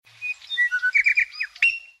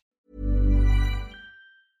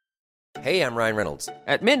Hey, I'm Ryan Reynolds.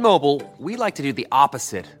 At Mint Mobile, we like to do the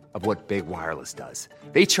opposite of what Big Wireless does.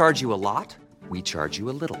 They charge you a lot, we charge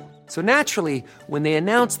you a little. So naturally, when they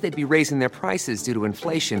announced they'd be raising their prices due to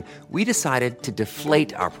inflation, we decided to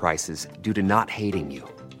deflate our prices due to not hating you.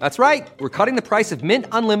 That's right. We're cutting the price of Mint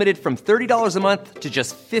Unlimited from $30 a month to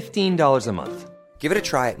just $15 a month. Give it a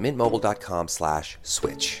try at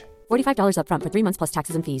mintmobile.com/switch. $45 up front for 3 months plus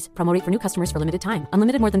taxes and fees. Promo rate for new customers for limited time.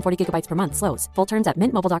 Unlimited more than 40 gigabytes per month. Slows full terms at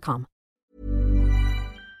mintmobile.com.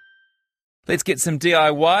 Let's get some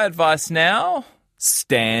DIY advice now.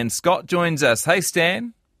 Stan Scott joins us. Hey,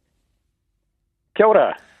 Stan. Kia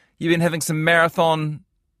ora. You've been having some marathon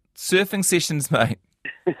surfing sessions, mate.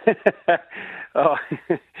 Oh,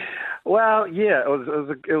 well, yeah, it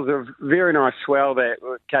was a very nice swell that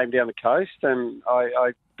came down the coast, and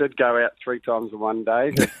I did go out 3 times in one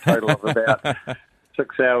day, a total of about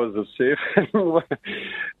 6 hours of surfing.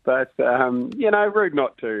 But, rude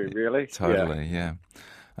not to, really. Totally, yeah.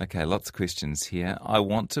 Okay, lots of questions here. I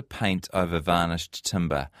want to paint over varnished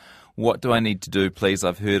timber. What do I need to do, please?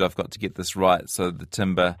 I've heard I've got to get this right so the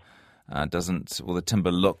timber the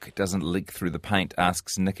timber look doesn't leak through the paint,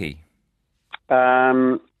 asks Nikki.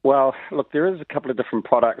 Well, look, there is a couple of different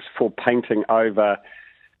products for painting over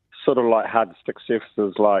sort of like hard stick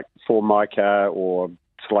surfaces like Formica or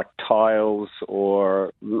sort of like tiles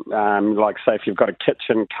or like say if you've got a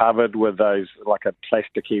kitchen covered with those like a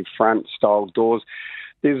plasticky front style doors.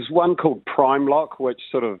 There's one called Prime Lock, which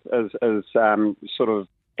sort of is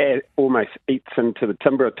almost eats into the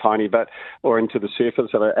timber a tiny bit or into the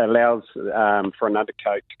surface. It allows for an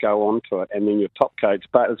undercoat to go onto it and then your top coats.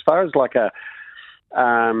 But as far as like a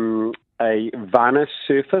varnish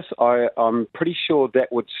surface, I'm pretty sure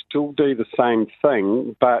that would still do the same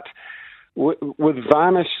thing. But with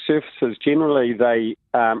varnish surfaces, generally they,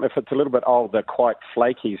 if it's a little bit old, they're quite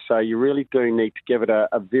flaky. So you really do need to give it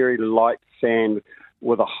a very light sand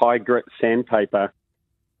with a high grit sandpaper.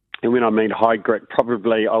 And when I mean high grit,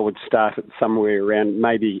 probably I would start at somewhere around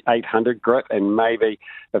maybe 800 grit, and maybe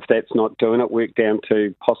if that's not doing it, work down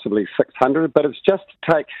to possibly 600. But it's just to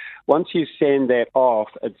take, once you sand that off,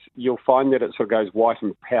 you'll find that it sort of goes white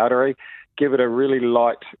and powdery. Give it a really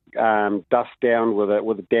light dust down with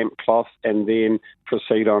a damp cloth, and then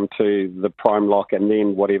proceed on to the Prime Lock, and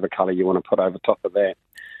then whatever colour you want to put over top of that.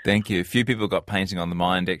 Thank you. A few people got painting on the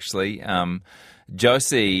mind, actually.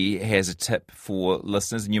 Josie has a tip for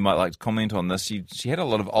listeners, and you might like to comment on this. She had a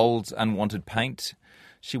lot of old, unwanted paint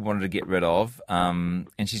she wanted to get rid of, and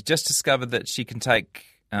she's just discovered that she can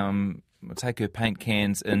take her paint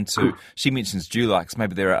cans into, she mentions Dulux,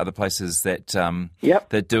 maybe there are other places that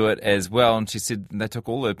that do it as well, and she said they took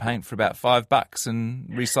all her paint for about $5 and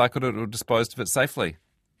recycled it or disposed of it safely.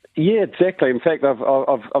 Yeah, exactly. In fact, I've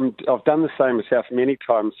done the same myself many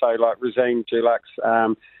times. So, like Resine, Dulux,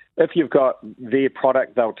 if you've got their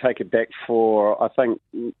product, they'll take it back for, I think,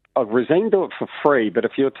 Resine do it for free. But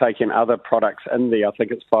if you're taking other products in there, I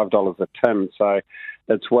think it's $5 a tin. So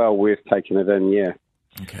it's well worth taking it in. Yeah.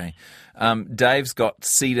 Okay. Dave's got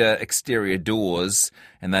cedar exterior doors,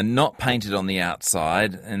 and they're not painted on the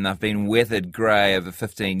outside, and they've been weathered grey over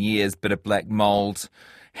 15 years, bit of black mould.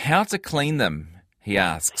 How to clean them? He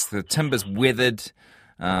asks. The timber's weathered,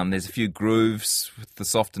 there's a few grooves with the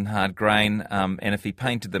soft and hard grain, and if he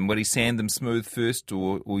painted them, would he sand them smooth first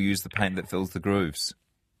or use the paint that fills the grooves?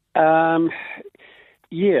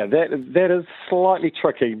 Yeah, that is slightly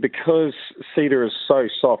tricky because cedar is so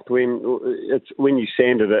soft. When you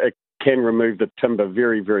sand it, it can remove the timber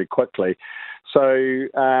very, very quickly. So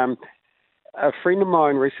a friend of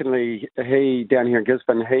mine recently, down here in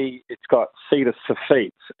Gisborne, it's got cedar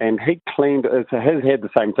sophites, and he cleaned it. His had the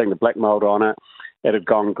same thing, the black mould on it. It had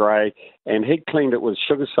gone grey, and he cleaned it with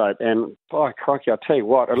sugar soap. And by crikey, I tell you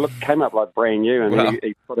what, came up like brand new. And wow.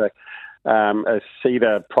 he put a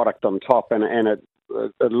cedar product on top, and it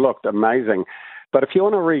looked amazing. But if you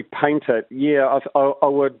want to repaint it, yeah, I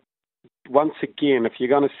would. Once again, if you're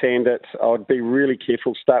going to sand it, I would be really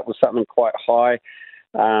careful. Start with something quite high.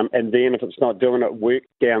 And then if it's not doing it, work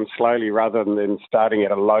down slowly rather than starting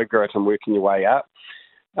at a low grit and working your way up.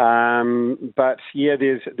 But yeah,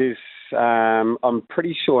 there's I'm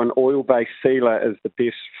pretty sure an oil-based sealer is the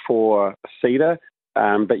best for cedar.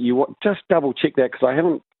 But you just double check that because I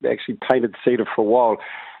haven't actually painted cedar for a while.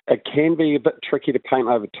 It can be a bit tricky to paint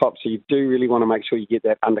over top, so you do really want to make sure you get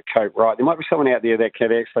that undercoat right. There might be someone out there that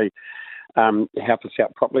can actually help us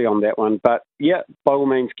out properly on that one. But yeah, by all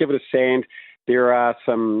means, give it a sand. There are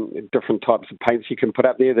some different types of paints you can put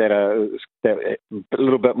up there that are a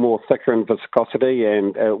little bit more thicker in viscosity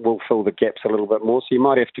and will fill the gaps a little bit more. So you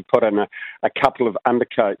might have to put in a couple of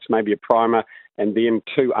undercoats, maybe a primer, and then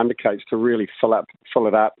 2 undercoats to really fill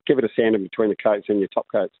it up. Give it a sand in between the coats and your top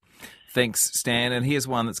coats. Thanks, Stan. And here's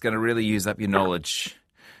one that's going to really use up your knowledge.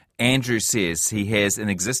 Andrew says he has an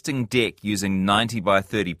existing deck using 90 by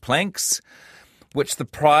 30 planks, which the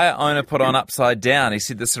prior owner put on upside down. He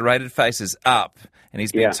said the serrated face is up, and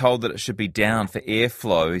he's been told that it should be down for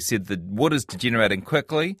airflow. He said the wood is degenerating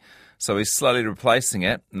quickly, so he's slowly replacing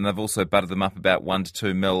it, and they've also butted them up about 1 to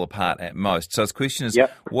 2 mil apart at most. So his question is,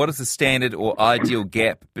 what is the standard or ideal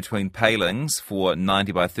gap between palings for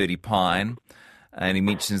 90 by 30 pine? And he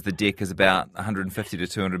mentions the deck is about 150 to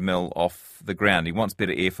 200 mil off the ground. He wants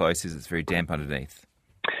better airflow. He says it's very damp underneath.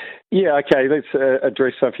 Yeah, okay, let's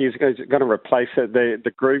address so if he's going to replace it.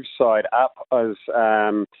 The groove side up is...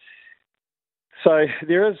 so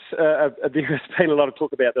there has been a lot of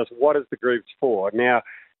talk about this. What is the grooves for? Now,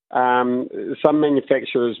 some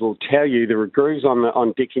manufacturers will tell you there are grooves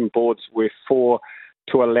on decking boards to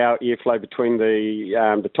allow airflow between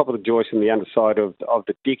the top of the joist and the underside of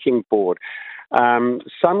the decking board.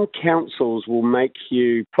 Some councils will make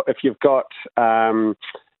you put, if you've got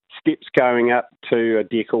steps going up to a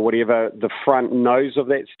deck or whatever, the front nose of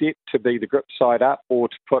that step to be the grip side up, or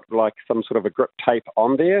to put like some sort of a grip tape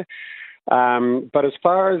on there. But as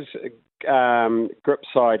far as grip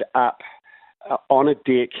side up on a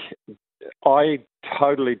deck, I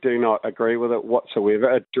totally do not agree with it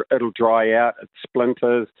whatsoever. It'll dry out, it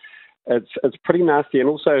splinters, it's pretty nasty. And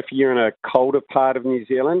also if you're in a colder part of New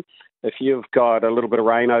Zealand, if you've got a little bit of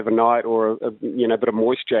rain overnight or a bit of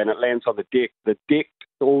moisture and it lands on the deck,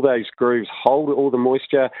 all those grooves hold all the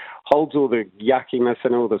moisture, holds all the yuckiness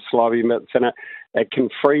and all the slobby bits in it. It can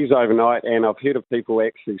freeze overnight, and I've heard of people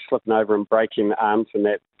actually slipping over and breaking arms and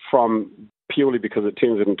that purely because it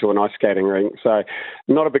turns it into an ice skating rink. So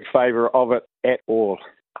not a big favour of it at all.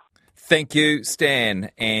 Thank you, Stan.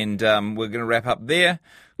 And we're going to wrap up there.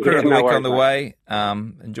 Critter of the week on the way.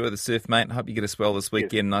 Enjoy the surf, mate. Hope you get a swell this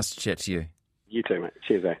weekend. Cheers. Nice to chat to you. You too, mate.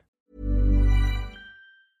 Cheers, eh?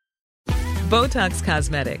 Botox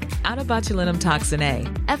Cosmetic, out of botulinum toxin A,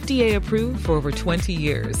 FDA approved for over 20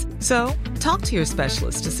 years. So, talk to your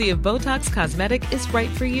specialist to see if Botox Cosmetic is right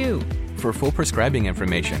for you. For full prescribing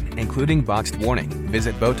information, including boxed warning,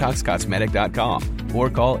 visit BotoxCosmetic.com or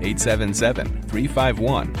call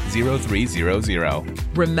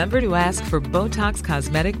 877-351-0300. Remember to ask for Botox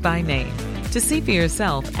Cosmetic by name. To see for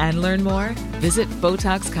yourself and learn more, visit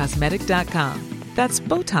BotoxCosmetic.com. That's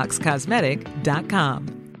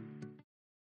BotoxCosmetic.com.